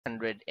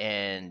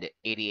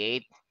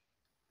188,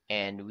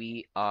 and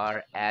we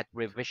are at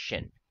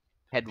revision.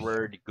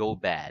 Headword go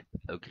bad.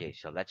 Okay,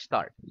 so let's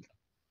start.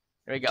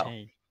 Here we go.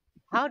 Okay,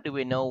 How do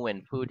we know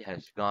when food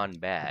has gone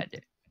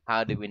bad?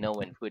 How do we know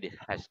when food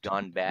has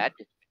gone bad?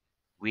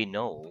 We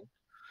know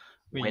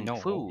we when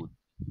know food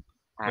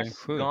when has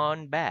food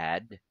gone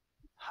bad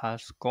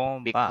has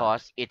gone bad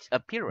because its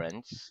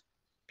appearance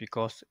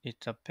because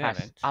its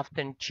has appearance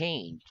often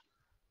changed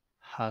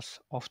has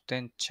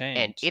often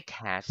and changed it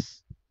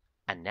has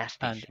a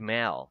nasty and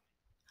smell.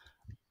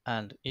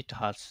 it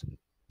has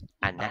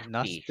A a nasty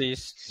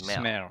nasty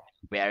smell. smell.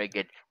 Very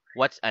good.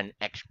 What's an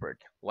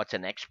expert? What's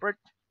an expert?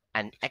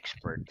 An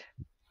expert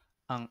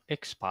An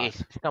expert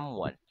is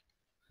someone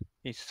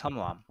is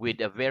someone with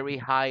a very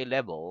high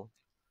level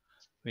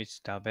with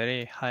a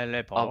very high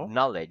of level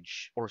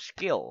knowledge or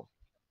skill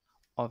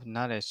of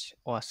knowledge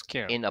or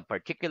skill in a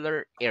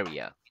particular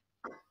area.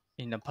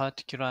 in a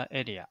particular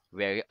area.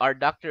 Where are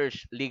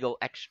doctors legal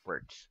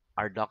experts?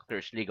 Are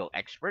doctors legal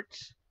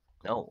experts?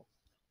 No,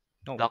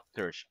 No,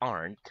 doctors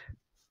aren't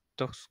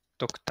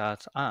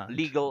doctors aren't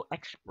legal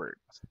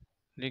experts.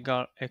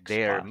 legal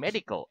They're experts.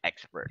 medical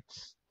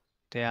experts.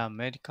 They are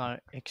medical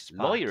experts.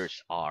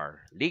 Lawyers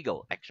are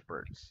legal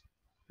experts.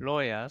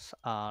 Lawyers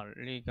are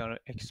legal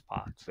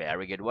experts.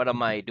 Very good. What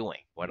am I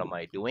doing? What am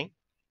I doing?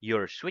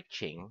 You're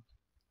switching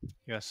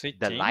You are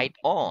the switching light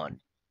on.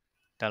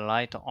 the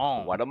light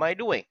on. What am I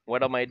doing?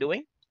 What am I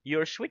doing?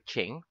 You're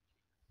switching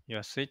You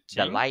are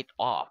the switching light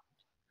off.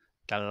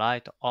 the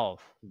light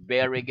off.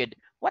 Very good.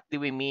 What do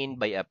we mean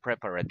by a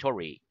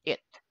preparatory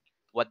it?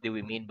 What do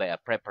we mean by a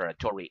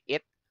preparatory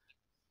it?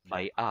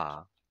 By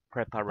a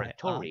By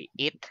a preparatory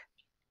it,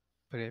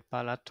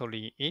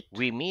 preparatory it,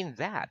 we mean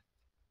that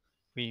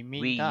we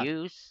we mean that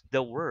use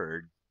the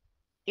word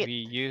we it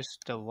use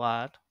the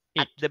word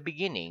at it the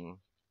beginning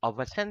of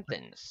a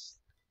sentence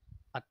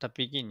at the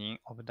beginning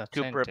of the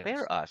to sentence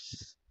prepare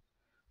us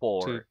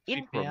to for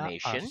prepare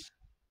information us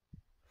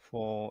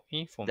for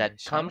that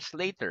information comes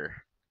later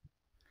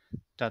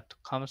that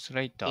comes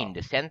later in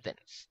the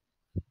sentence.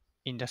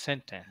 in the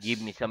Give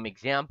me sentence. some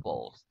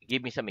examples.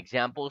 Give me some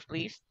examples,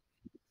 please.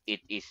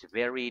 It is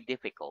very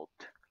difficult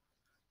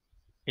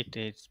It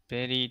is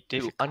very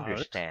to difficult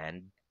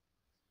understand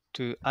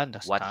to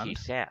what he understand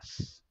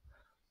says.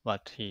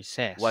 what he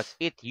Was says.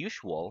 it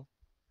usual?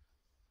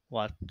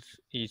 What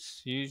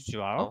is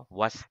usual?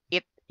 Was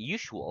it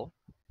usual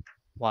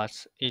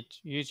Was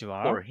it usual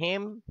for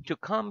him to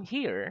come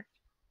here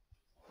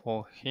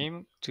for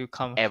him to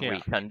come every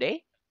here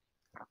Sunday?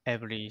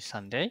 every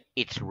Sunday?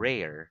 It's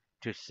rare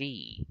to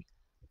see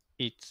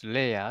It's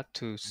rare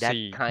to that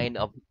see kind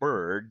of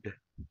bird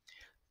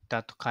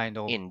that kind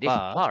of in this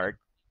bird part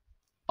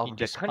in of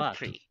the this part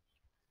country.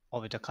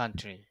 of the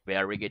country.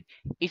 Very good.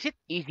 Is it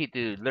easy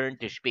to learn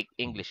to speak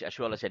English as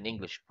well as an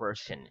English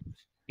person?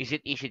 Is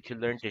it easy to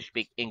learn to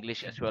speak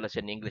English as well as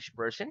an English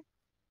person?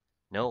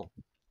 No,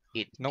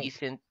 it No,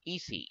 isn't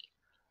easy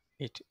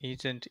it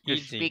isn't to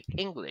speak easy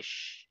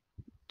English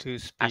to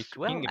as speak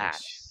well English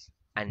as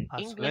an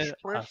as well English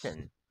as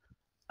person.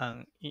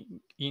 an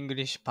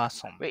English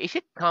person. Wait, is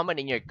it common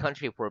in your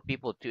country for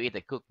people to eat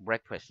a cooked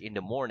breakfast in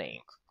the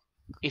morning?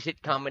 Is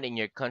it common in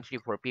your country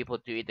for people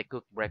to eat a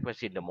cooked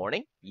breakfast in the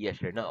morning?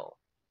 Yes or no?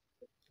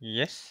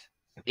 Yes,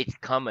 It's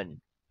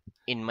common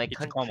in my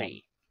it's common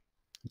country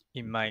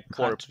in my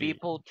for country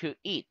people to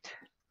eat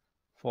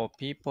for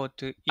people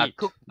to a eat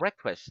cooked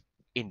breakfast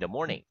in the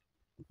morning.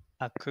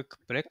 a cooked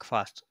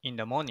breakfast in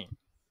the morning.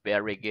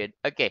 Very good.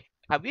 Okay,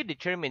 have you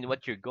determined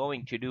what you're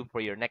going to do for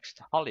your next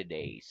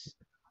holidays?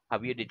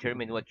 Have you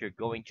determined what you're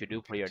going to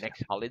do for your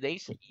next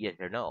holidays? Yes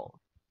or no?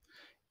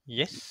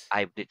 Yes,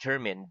 I've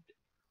determined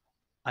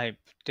I've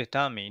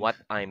determined what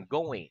I'm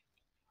going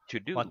to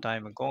what do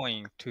I'm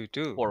going to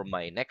do for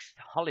my next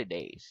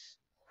holidays.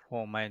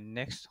 for my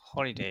next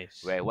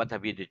holidays. Well, what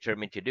have you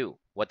determined to do?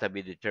 What have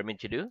you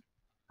determined to do?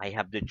 I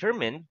have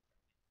determined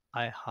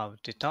I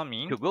have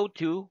to determined go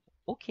to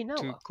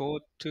to Okinawa. go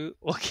to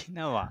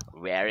Okinawa.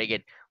 Very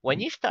good. When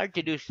you start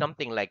to do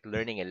something like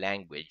learning a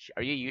language,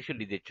 are you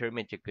usually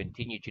determined to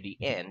continue to the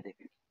end,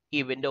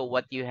 even though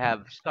what you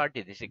have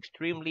started is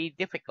extremely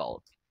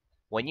difficult?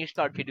 When you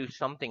start to do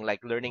something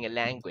like learning a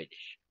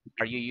language,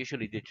 are you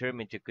usually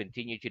determined to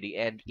continue to the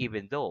end,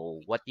 even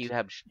though what you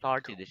have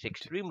started is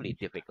extremely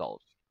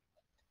difficult?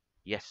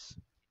 Yes.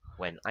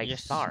 When I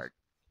Yes, start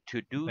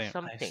to do when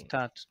I something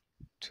start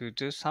to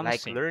do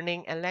like something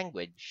learning a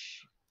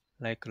language,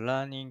 like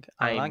learning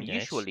a I'm language,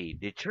 usually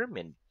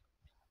determined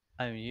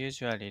I'm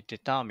usually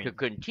to determined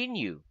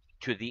continue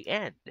to the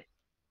end,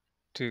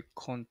 to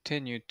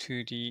continue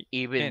to the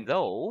even end,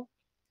 though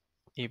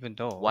even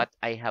though what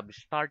I have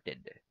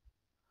started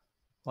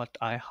what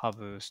I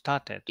have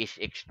started is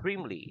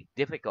extremely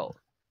difficult.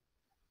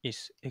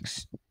 is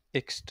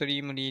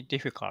extremely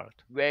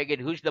difficult. Very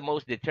good. Who's the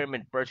most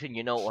determined person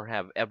you know or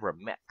have ever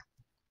met?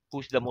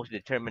 Who's the most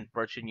determined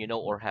person you know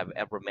or have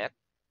ever met?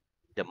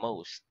 The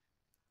most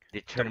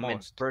The determined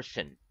most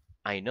person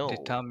I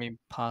know determined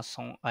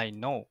person I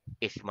know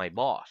is my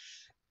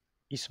boss.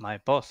 is my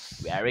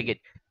boss. Very good.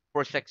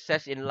 For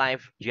success in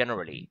life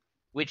generally,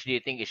 which do you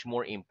think is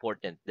more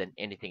important than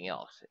anything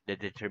else? The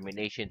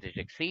determination to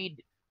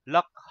succeed,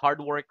 luck,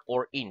 hard work,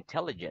 or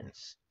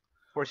intelligence?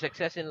 For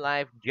success in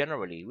life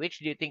generally, which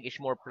do you think is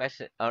more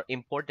pleasant or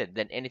important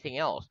than anything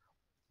else?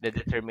 The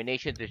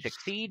determination to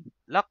succeed,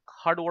 luck,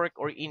 hard work,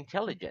 or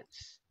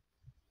intelligence?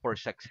 For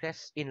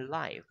success in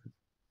life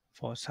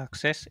For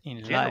success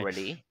in life,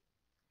 generally,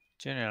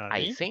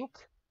 I generally,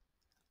 think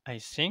I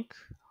think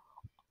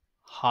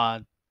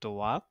hard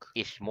work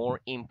is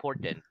more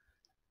important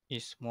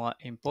is more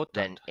than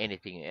important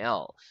anything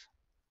else.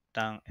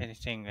 than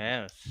anything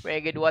else.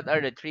 Very good. What are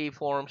the three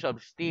forms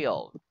of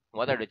steel?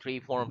 What are the three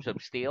forms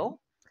of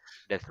steel?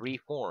 The three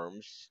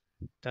forms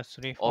The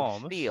three of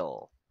forms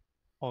steel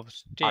of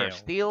are steel: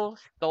 steel,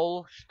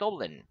 stole,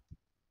 stolen.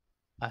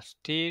 a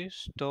steel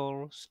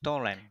stole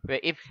stolen.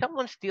 If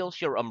someone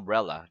steals your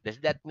umbrella, does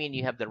that mean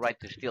you have the right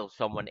to steal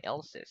someone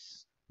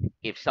else's?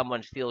 If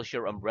someone steals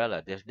your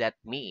umbrella, does that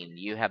mean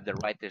you have the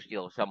right to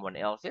steal someone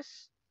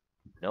else's?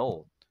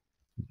 No.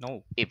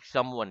 No. If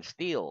someone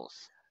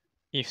steals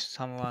If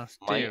someone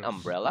my steals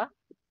umbrella,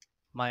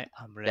 my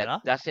that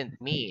umbrella, doesn't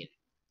mean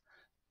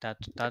that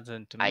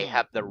doesn't I mean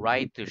have the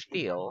right to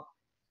steal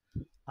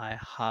I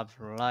have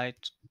right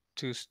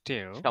to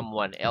steal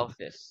someone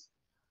else's.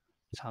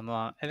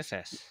 someone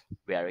else's.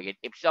 Very good.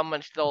 If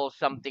someone stole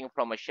something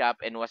from a shop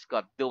and was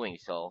caught doing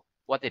so,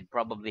 what did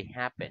probably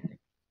happen?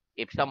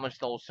 If someone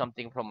stole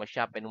something from a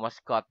shop and was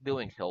caught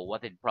doing so,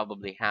 what did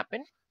probably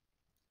happen?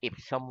 If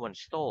someone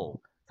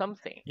stole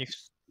something If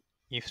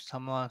if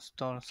someone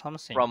stole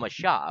something from a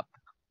shop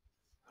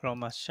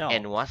from a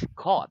and shop was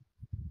caught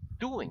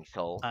doing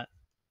so, and,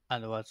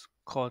 and was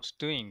caught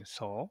doing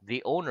so,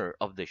 the owner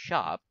of the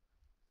shop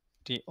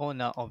the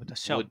owner of the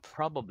would shop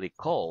probably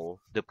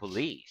call the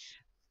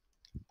police.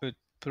 would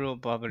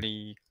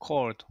probably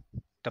call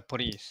the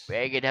police.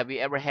 Very good. Have you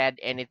ever had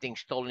anything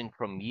stolen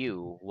from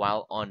you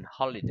while on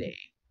holiday?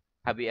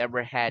 Have you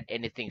ever had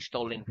anything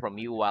stolen from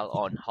you while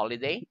on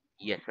holiday?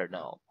 Yes or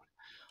no?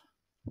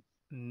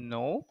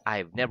 No,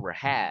 I've never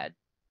had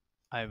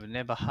I've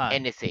never had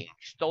anything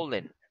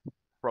stolen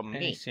from me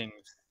anything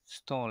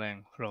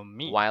stolen from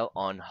me while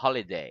on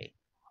holiday.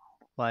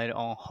 while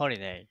on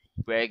holiday.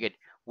 Very good.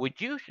 Would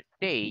you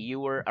say you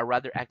were a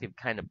rather active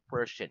kind of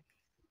person?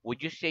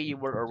 Would you say you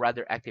were a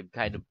rather active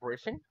kind of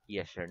person?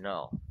 Yes or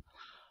no?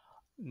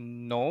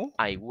 No,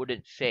 I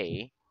wouldn't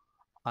say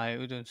I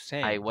wouldn't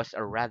I say was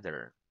a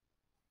rather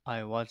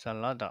I was a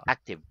rather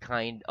active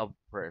kind of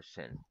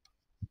person.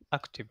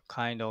 active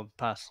kind of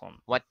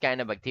person. What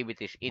kind of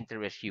activities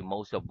interest you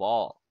most of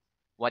all?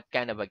 What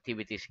kind of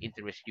activities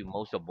interest you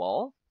most of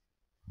all?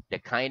 The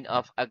kind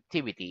of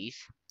activities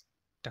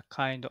The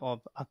kind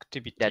of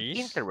that activities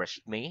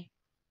interest me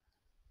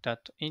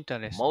that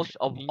most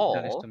of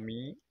interest all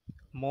me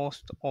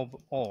most of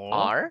all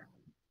are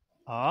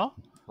are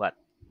what?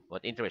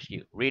 What interests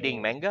you?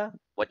 Reading manga?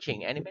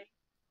 Watching anime?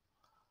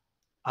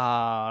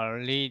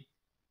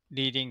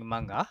 reading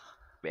manga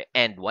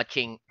And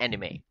watching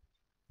anime.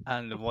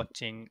 and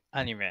watching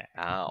anime.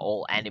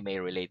 All anime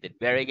related.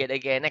 Very good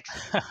again. Next.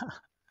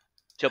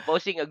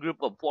 Supposing a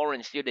group of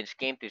foreign students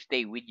came to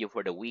stay with you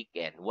for the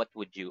weekend, what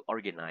would you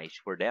organize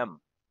for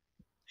them?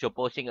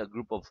 Supposing a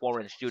group of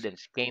foreign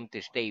students came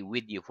to stay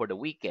with you for the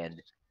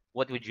weekend,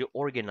 what would you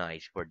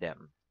organize for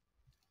them?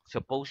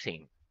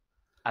 Supposing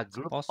a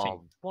group Supposing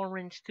of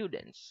foreign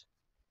students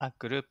a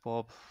group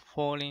of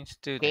foreign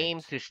came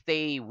students to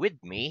stay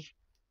with me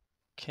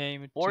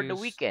came for the to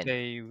weekend,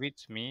 stay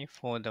with me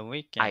for the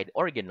weekend, I'd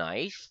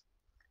organize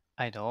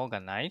I'd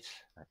organize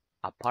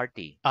a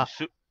party, a,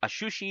 a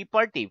sushi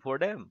party for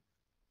them.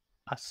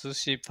 a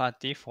sushi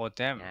party for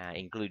them.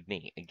 Include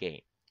me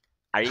again.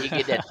 Are you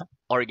good at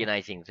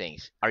organizing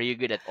things? Are you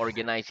good at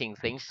organizing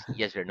things?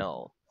 Yes or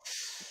no?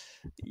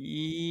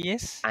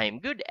 Yes, I'm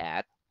good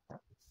at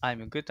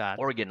I'm good at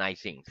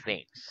organizing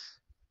things.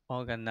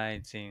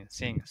 organizing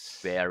things.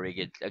 Very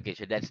good. Okay,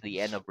 so that's the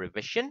end of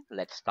revision.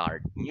 Let's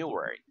start new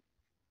word.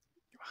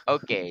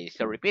 Okay,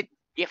 so repeat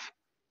gift,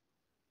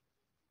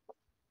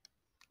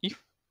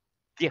 If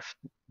gift,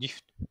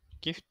 gift,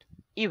 gift,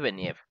 even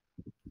if.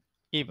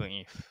 even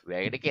if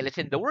Very good. Okay,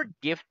 listen. The word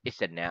gift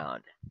is a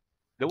noun.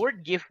 The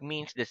word gift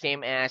means the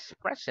same as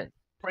present.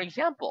 For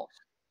example,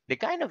 the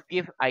kind of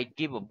gift I'd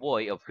give a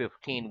boy of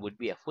 15 would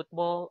be a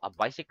football, a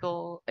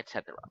bicycle,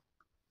 etc.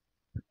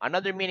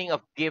 Another meaning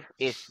of gift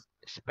is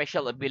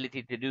special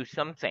ability to do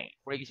something.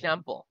 For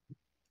example,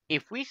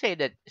 if we say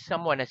that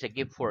someone has a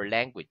gift for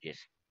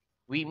languages,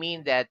 we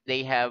mean that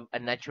they have a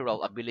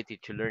natural ability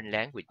to learn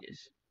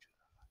languages.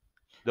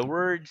 The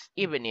words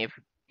even if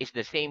is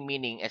the same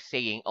meaning as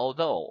saying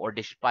although or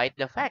despite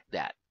the fact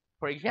that.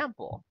 For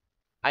example,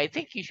 I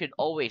think you should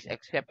always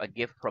accept a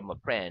gift from a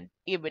friend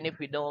even if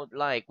you don't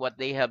like what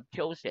they have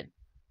chosen.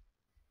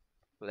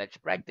 Let's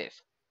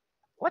practice.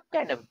 What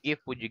kind of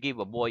gift would you give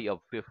a boy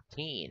of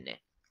 15?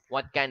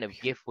 What kind of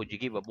gift would you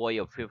give a boy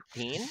of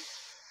 15?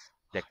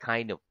 The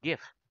kind of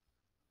gift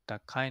the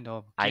kind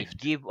of I'd gift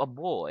give a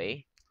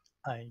boy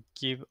I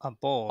give a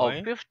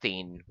of boy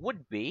 15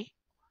 would be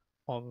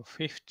of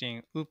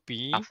 15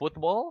 A rupee,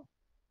 football?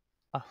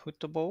 a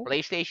football,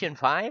 PlayStation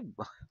 5?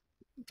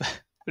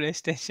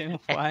 PlayStation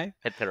 5,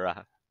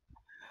 Etc.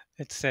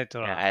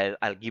 Yeah, etc.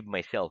 I'll give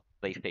myself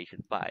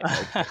PlayStation 5.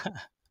 Okay.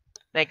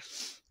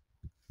 Next,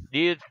 do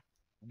you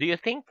do you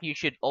think you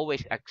should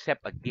always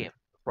accept a gift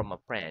from a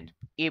friend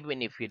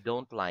even if you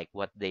don't like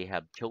what they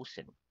have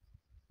chosen?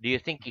 Do you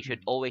think you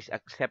should always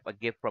accept a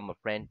gift from a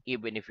friend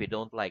even if you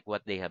don't like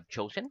what they have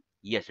chosen?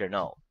 Yes or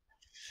no?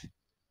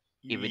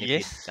 Even if you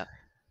Yes,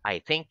 I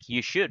think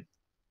you should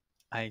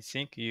I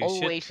think you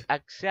should always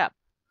accept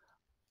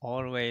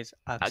always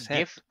a accept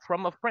gift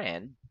from a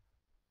friend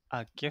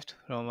a gift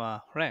from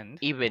a friend,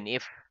 even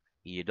if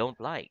you don't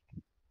like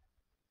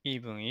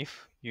even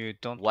if you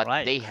don't what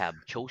they like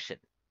have chosen.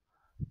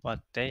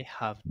 what they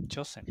have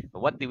chosen.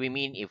 What do we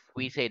mean if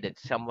we say that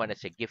someone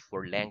has a gift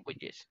for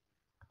languages?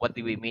 What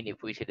do we mean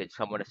if we say that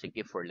someone has a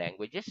gift for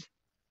languages?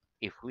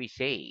 If we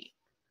say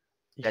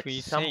If that we say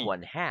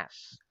someone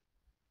has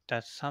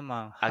that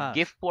someone a has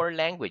gift for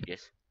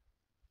languages,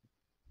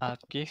 a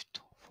gift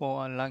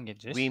for we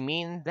languages,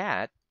 mean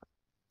that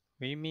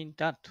we mean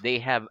that they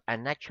have a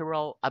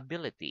natural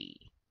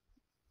ability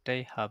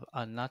they have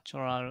a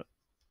natural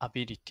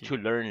to ability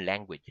learn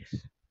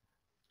languages.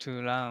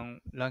 to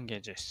learn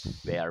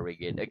languages. Very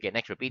good. Okay,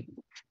 next repeat.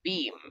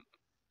 Steam.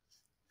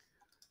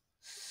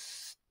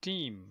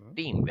 Steam,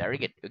 Steam. Very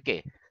good.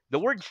 Okay. The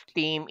word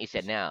steam is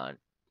a noun.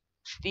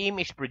 Steam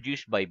is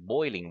produced by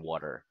boiling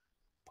water.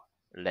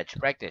 Let's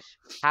practice.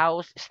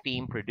 How's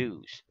steam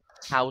produced?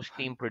 How's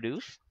steam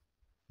produced?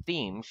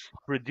 Steam's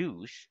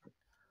produced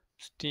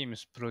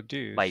steams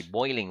by produced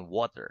boiling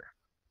water.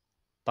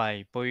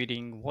 by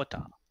boiling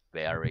water.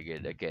 Very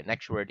good. Okay,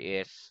 next word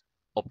is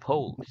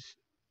oppose.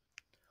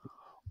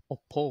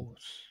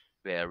 Oppose.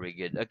 Very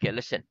good. Okay,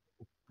 listen.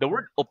 The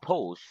word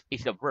oppose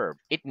is a verb.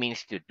 It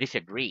means to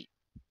disagree.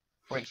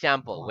 For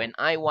example, Wow. when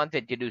I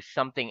wanted to do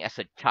something as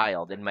a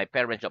child and my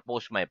parents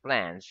opposed my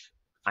plans,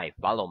 I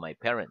follow my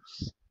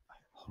parents.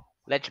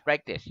 Let's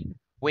practice.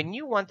 When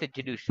you wanted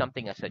to do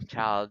something as a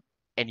child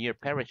and your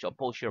parents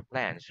opposed your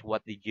plans,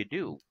 what did you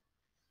do?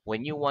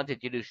 When you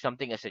wanted to do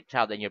something as a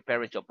child and your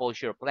parents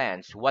opposed your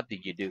plans, what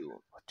did you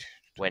do?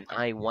 When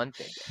I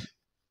wanted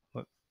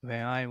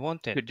When I to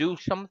wanted do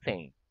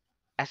something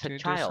as a to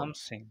do child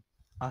something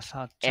as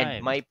a and child,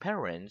 my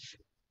parents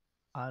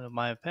and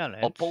my parents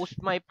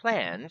opposed my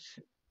plans,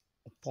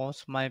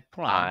 opposed my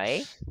I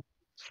plans,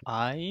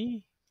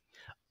 I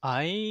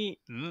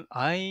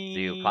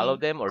do you follow I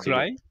them or do you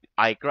cry.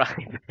 I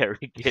cry?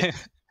 Very good.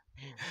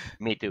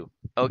 Me too.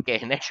 Okay,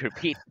 next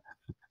repeat.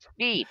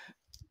 Seat,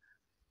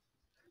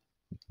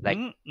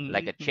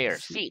 like a chair.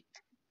 Seat,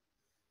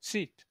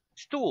 Sit,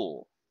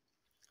 stool,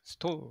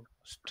 stool,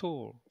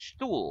 stool,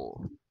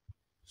 stool.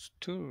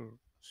 stool,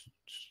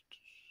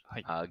 は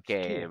い、Okay,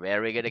 stool.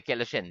 very good. Okay,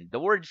 listen. The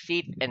word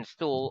seat and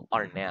stool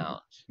are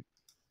nouns.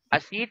 A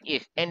seat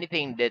is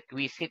anything that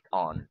we sit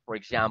on, for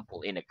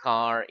example, in a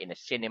car, in a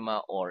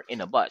cinema, or in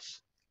a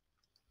bus.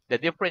 The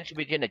difference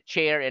between a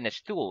chair and a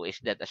stool is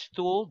that a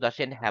stool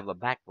doesn't have a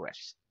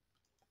backrest.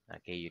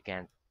 Okay, you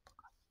can't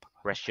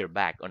rest your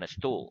back on a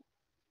stool.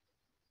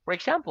 For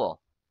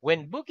example,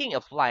 when booking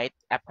a flight,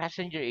 a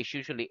passenger is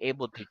usually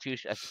able to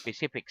choose a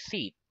specific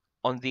seat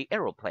on the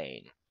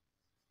aeroplane.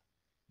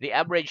 The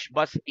average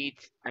bus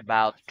seats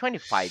about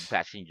 25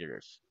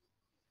 passengers.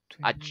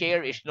 A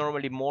chair 25. is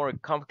normally more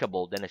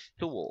comfortable than a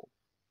stool.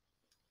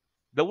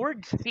 The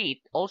word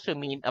seat also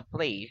means a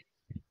place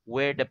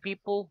where the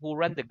people who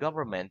run the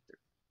government,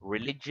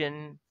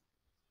 religion,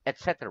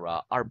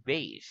 etc. are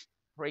based.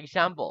 For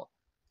example,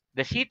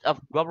 the seat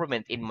of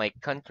government in my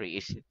country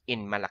is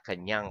in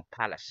Malacanang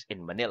Palace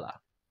in Manila.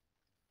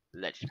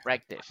 Let's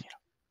practice.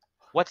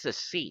 What's a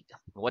seat?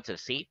 What's a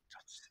seat?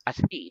 A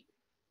seat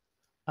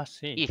A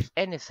seat is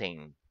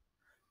anything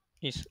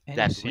is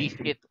that we anything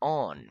sit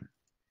on.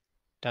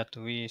 that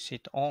we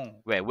sit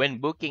on. Where when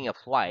booking a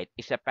flight,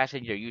 is a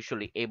passenger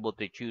usually able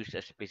to choose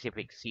a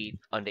specific seat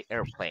on the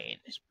airplane?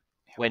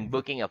 When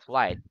booking a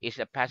flight, is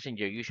a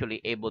passenger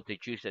usually able to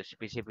choose a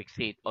specific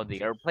seat on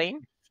the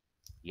airplane?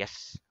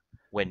 Yes.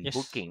 When Yes,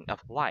 booking a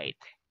flight,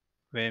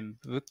 when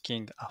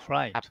booking a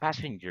a flight,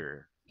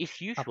 passenger is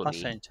a usually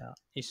passenger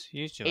is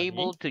usually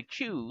able to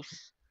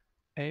choose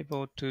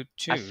able to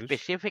a choose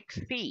specific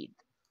seat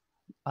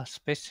a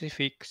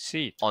specific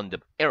seat on the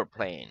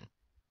airplane.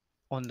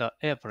 on the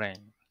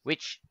airplane.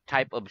 Which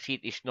type of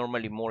seat is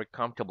normally more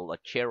comfortable, a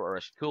chair or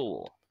a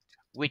stool?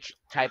 Which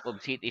type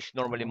of seat is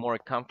normally more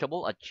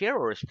comfortable, a chair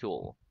or a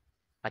stool?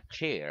 A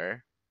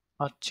chair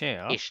A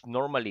chair is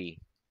normally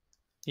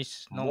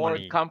is more normally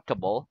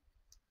comfortable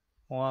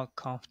more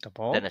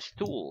than comfortable a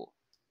stool.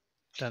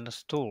 than a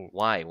stool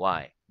Why?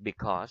 Why?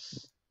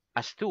 Because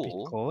a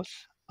stool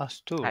because a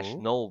has stool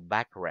no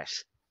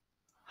backrest.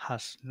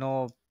 has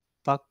no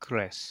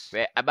backrest.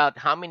 About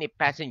how many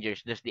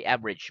passengers does the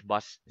average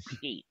bus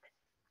seat?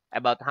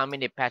 About how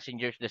many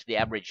passengers does the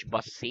average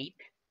bus seat?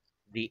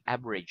 The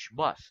average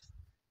bus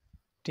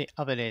The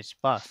average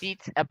bus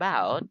seats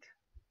about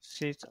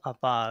sits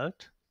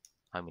about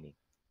how many?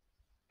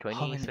 how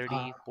 20, many?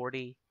 30,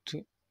 40?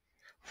 Two,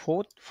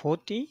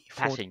 40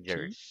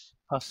 Passengers.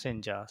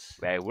 passengers.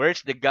 Right?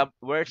 Where's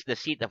the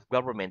seat of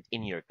government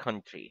in your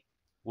country?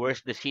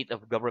 Where's the seat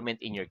of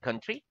government in your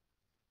country?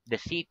 The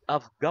seat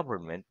of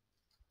government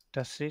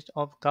The seat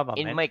of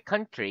in my government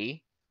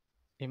country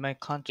in my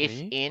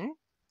is country in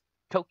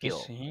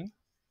is Tokyo. in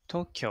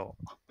Tokyo.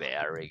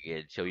 Very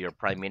good. So your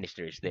prime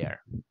minister is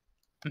there.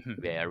 Mhm.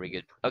 Very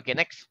good. Okay,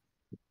 next.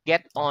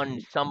 Get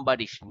on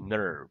somebody's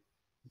nerve.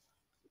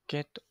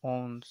 Get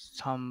on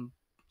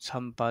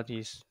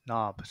somebody's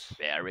nerves.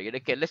 Very good.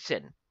 Okay,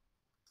 listen.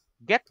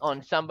 Get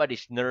on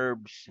somebody's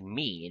nerves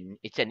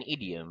it's an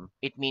idiom.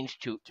 It means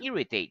to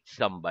irritate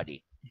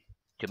somebody,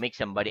 to make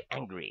somebody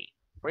angry.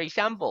 For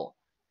example,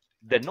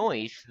 the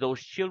noise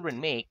those children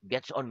make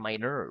gets on my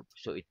nerve,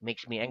 so it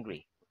makes me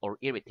angry or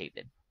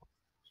irritated.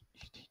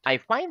 I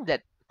find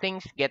that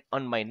things get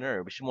on my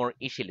nerves more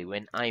easily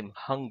when I'm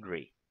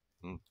hungry.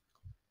 Hmm,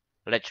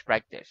 let's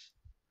practice.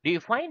 Do you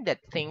find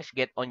that things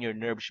get on your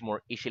nerves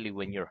more easily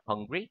when you're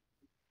hungry?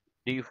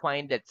 Do you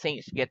find that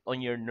things get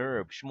on your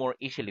nerves more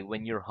easily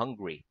when you're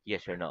hungry?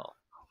 Yes or no?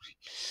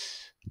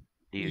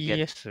 Do you get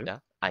Yes,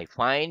 that? I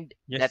find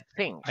yes. that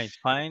I things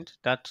find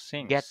that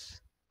get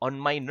things on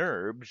my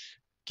nerves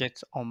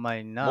gets on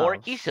my more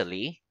nerves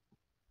easily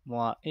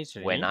more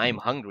when easily I'm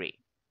hungry.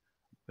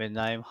 when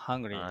I'm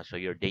hungry. So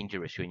you're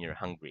dangerous when you're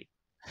hungry.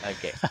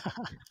 Okay.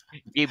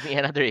 Give me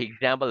another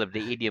example of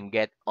the idiom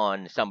get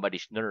on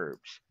somebody's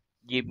nerves.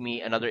 Give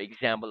me another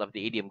example of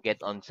the idiom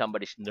get on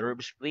somebody's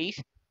nerves,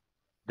 please.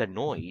 The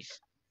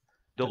noise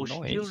The those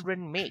noise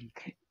children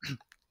make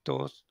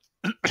those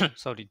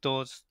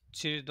those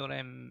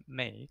children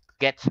make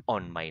gets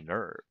on my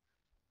nerve.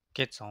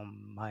 gets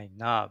on my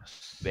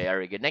nerves.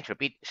 Very good. Next,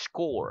 repeat.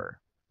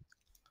 Score.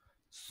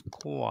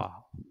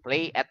 Score.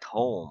 Play at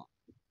home.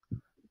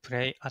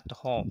 Play at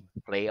home.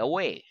 Play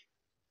away.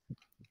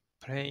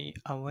 Play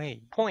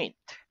away. Point.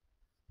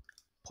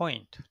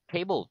 Point.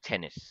 Table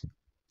tennis.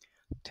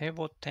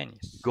 Table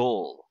tennis.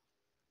 Goal.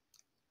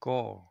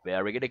 Goal.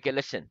 Very good. Okay,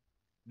 listen.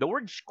 The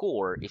word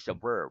score is a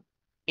verb.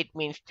 It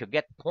means to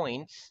get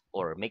points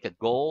or make a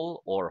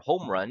goal or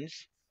home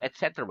runs,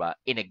 etc.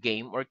 in a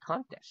game or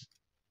contest.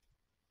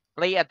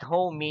 Play at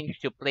home means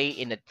to play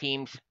in a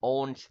team's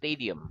own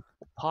stadium,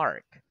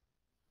 park,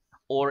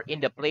 or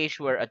in the place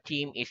where a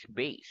team is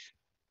based.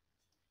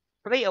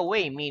 Play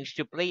away means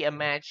to play a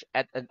match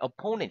at an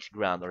opponent's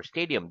ground or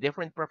stadium,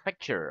 different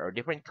prefecture or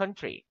different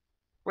country.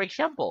 For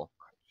example,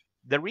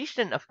 the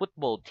reason a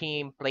football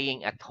team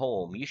playing at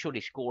home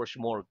usually scores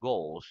more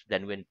goals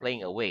than when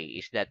playing away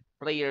is that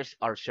players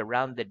are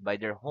surrounded by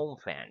their home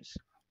fans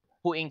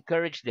who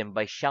encourage them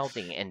by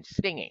shouting and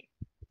singing.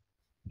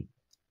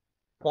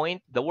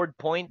 Point, the word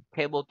point,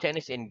 table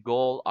tennis, and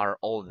goal are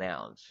all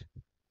nouns.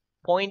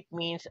 Point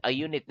means a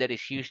unit that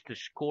is used to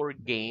score a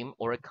game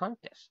or a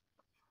contest.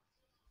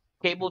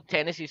 Table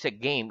tennis is a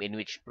game in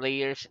which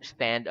players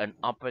stand on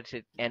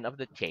opposite end of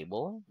the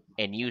table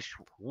and use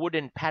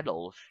wooden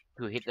paddles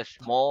to hit a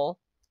small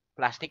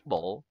plastic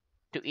ball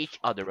to each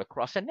other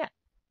across a net.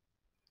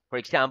 For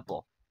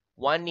example,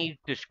 one needs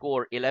to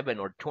score 11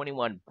 or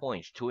 21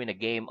 points to win a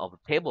game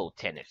of table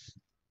tennis.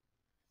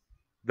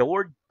 The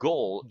word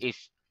goal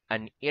is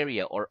an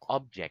area or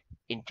object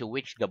into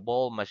which the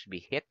ball must be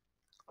hit,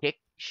 kick,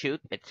 shoot,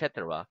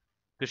 etc.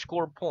 to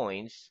score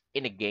points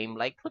in a game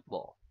like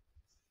football.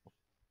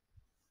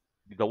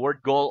 The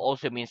word goal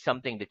also means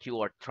something that you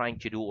are trying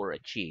to do or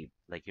achieve,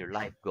 like your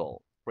life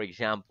goal. For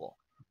example,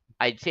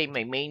 I'd say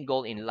my main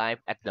goal in life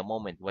at the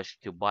moment was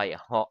to buy a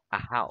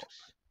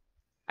house.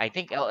 I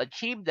think I'll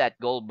achieve that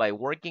goal by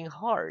working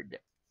hard.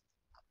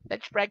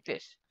 Let's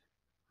practice.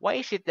 Why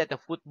is it that a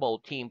football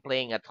team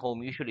playing at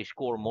home usually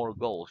score more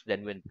goals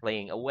than when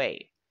playing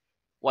away?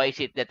 Why is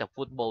it that the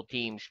football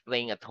teams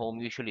playing at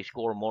home usually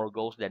score more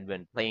goals than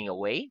when playing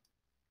away?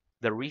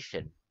 The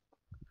reason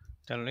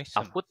The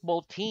a reason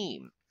football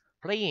team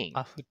a playing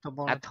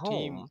football at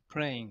team home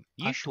playing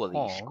at usually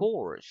home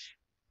scores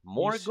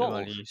more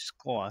goals usually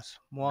scores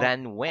more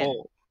than when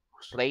goals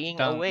playing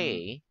than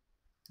away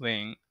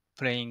when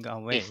playing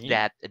is away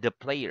that the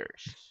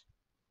players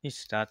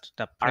is that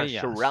the are players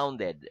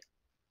surrounded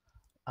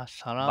are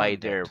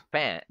surrounded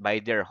by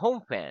their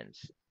home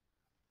fans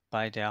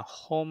by their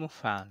home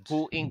fans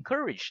who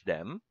encourage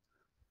them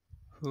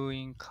who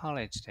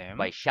encourage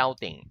by them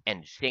shouting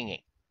and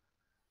singing.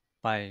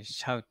 by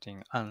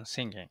shouting and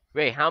singing.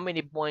 Ray, how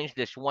many points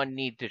does one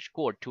need to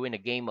score to win a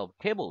game of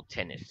table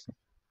tennis?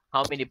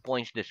 How many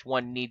points does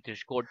one need to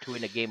score to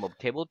win a game of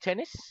table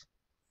tennis?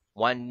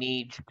 One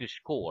needs to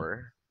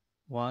score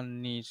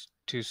One needs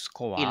to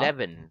score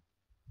 11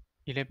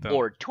 11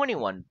 or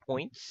 21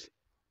 points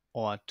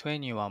or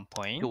 21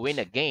 to win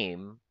a points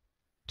game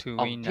to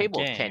of win a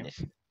table game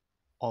tennis.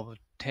 of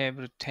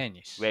table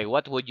tennis. Ray,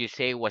 what would you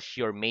say was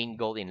your main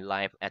goal in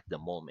life at the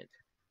moment?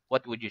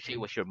 What would you say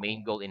was your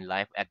main goal in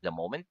life at the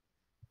moment?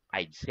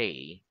 I'd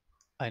say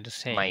I'd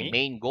my say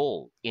main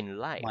goal in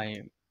life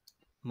my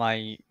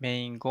my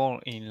main goal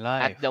in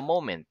at the life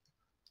moment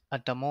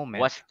at the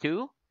moment was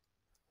to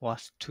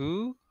was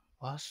to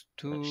was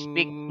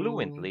speak to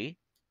fluently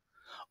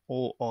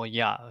Oh,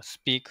 yeah.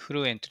 Speak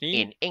fluently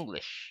in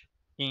English.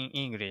 in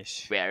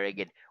English. Very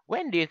good.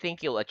 When do you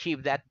think you'll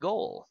achieve that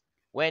goal?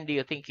 When do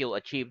you think you'll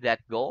achieve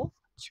that goal?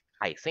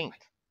 I think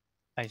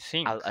I I'll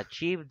think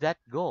achieve that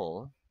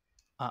goal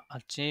I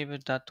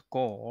achieve that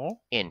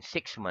goal in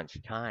 6 months'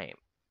 time.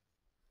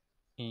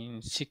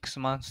 in 6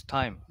 months'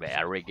 time.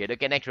 Very good.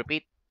 Okay, next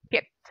repeat.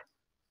 Kit.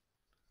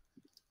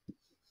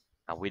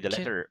 Kit, With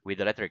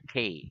the letter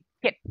K.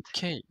 Kit.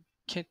 K,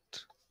 kit,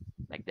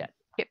 Like that.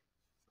 Kit.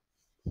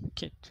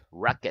 kit,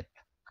 Rocket.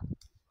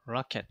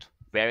 rocket.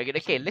 Very good.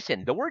 Okay,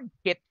 listen. The word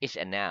kit is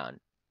a noun.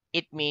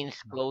 It means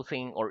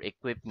clothing or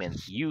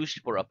equipment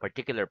used for a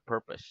particular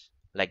purpose,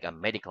 like a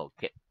medical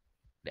kit,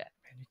 that,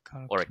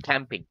 Medical or a kit.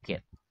 camping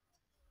kit.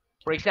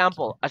 For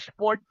example, a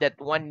sport that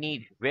one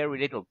needs very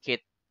little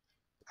kit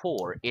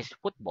for is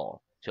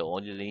football. So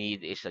all you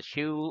need is a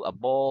shoe, a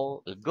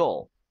ball, a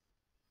goal.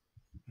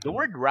 The Mhm.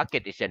 word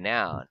rocket is a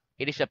noun.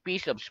 It is a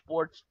piece of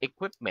sports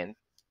equipment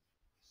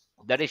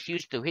that is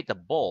used to hit a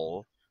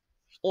ball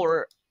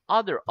or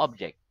other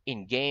object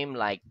in game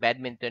like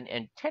badminton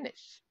and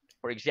tennis.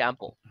 For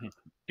example,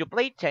 to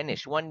play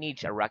tennis, one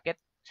needs a racket,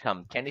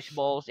 some tennis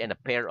balls, and a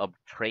pair of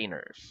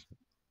trainers.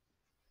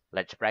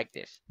 Let's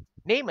practice.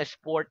 Name a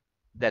sport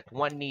that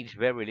one needs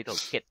very little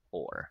kit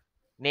for.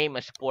 Name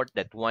a sport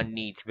that one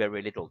needs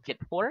very little kit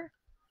for.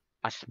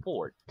 A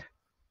sport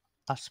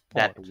A that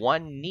sport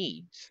one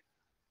needs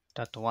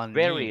that one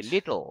very needs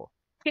little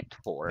kit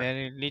for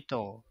very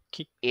little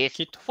is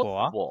kit for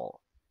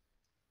football.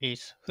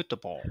 is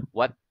football.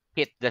 What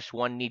kit does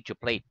one need to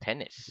play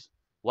tennis?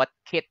 What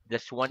kit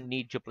does one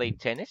need to play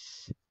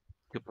tennis?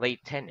 To play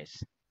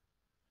tennis,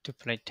 To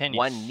play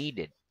one tennis,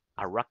 needed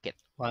a racket,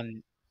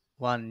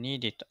 one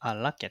needed a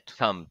racket,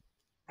 some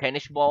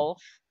tennis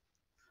balls,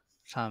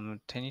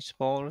 some tennis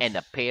and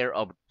a balls, pair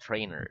of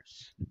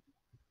trainers.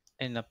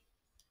 and a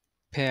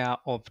pair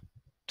of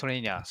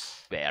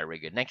trainers. Very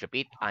good. Next,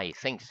 repeat. I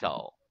think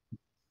so.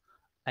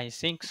 I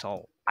think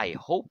so. I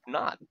hope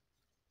not.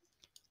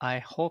 I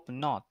hope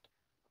not.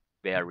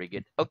 Very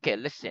good. Okay,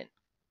 listen.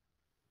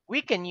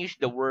 We can use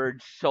the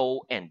words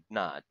so and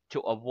not to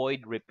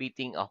avoid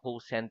repeating a whole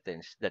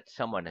sentence that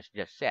someone has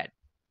just said.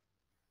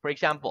 For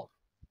example,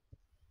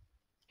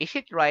 is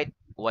it right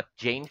what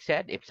James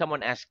said? If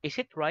someone asks, is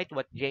it right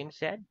what James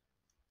said?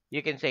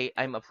 You can say,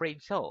 I'm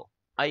afraid so.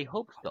 I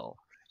hope so.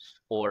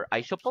 Or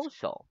I suppose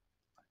so.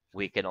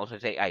 We can also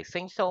say, I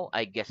think so.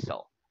 I guess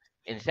so.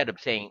 Instead of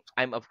saying,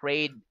 I'm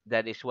afraid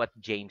that is what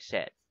James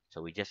said.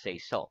 So we just say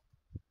so.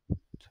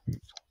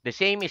 The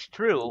same is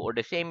true, or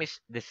the same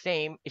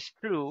is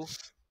true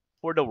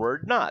for the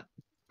word not.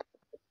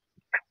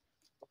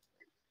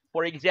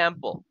 For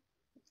example,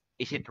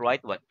 is it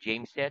right what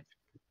James said?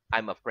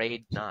 I'm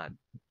afraid not.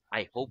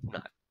 I hope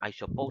not. I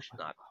suppose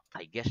not.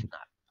 I guess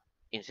not.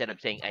 Instead of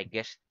saying, I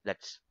guess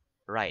that's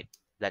right.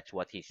 That's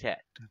what he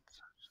said.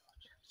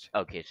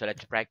 Okay, so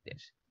let's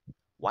practice.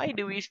 Why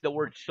do we use the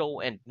word so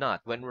and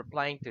not when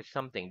replying to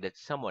something that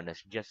someone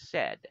has just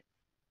said?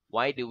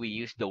 Why do we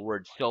use the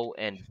word so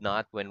and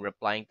not when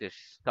replying to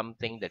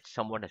something that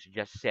someone has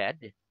just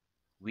said?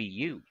 We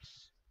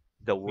use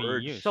the We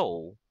word use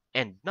so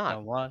and the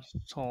not word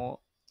so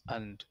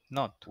and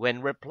not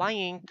when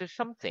replying to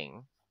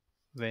something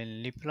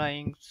when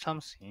replying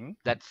something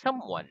that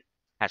someone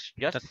has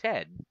just that,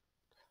 said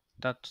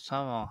that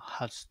someone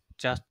has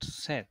just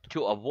said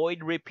to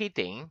avoid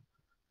repeating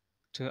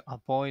to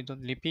avoid the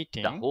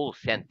repeating whole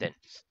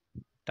sentence.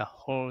 the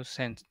whole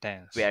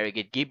sentence. Very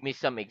good. Give me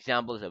some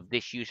examples of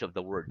this use of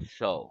the word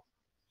so.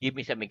 Give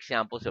me some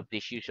examples of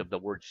this use of the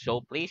word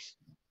so, please.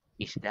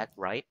 Is that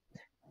right?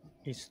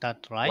 Is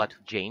that What right?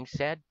 James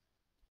said?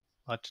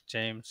 What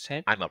James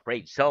said? I'm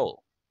afraid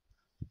so.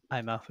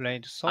 I'm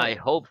afraid I so.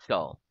 hope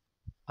so.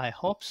 I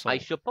hope I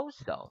so. suppose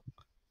so.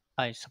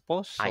 I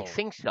suppose I so.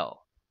 think so.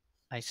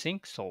 I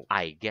think so.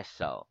 I guess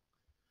so.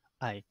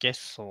 I guess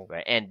so.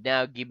 Right. And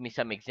now give me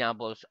some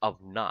examples of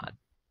not.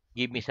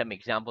 Give me some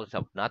examples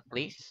of not,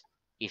 please.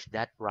 Is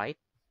that right?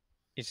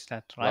 Is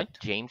that What right?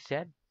 James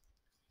said?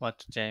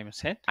 What James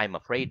said? I'm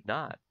afraid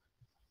not.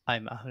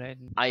 I'm afraid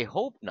I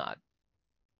hope not.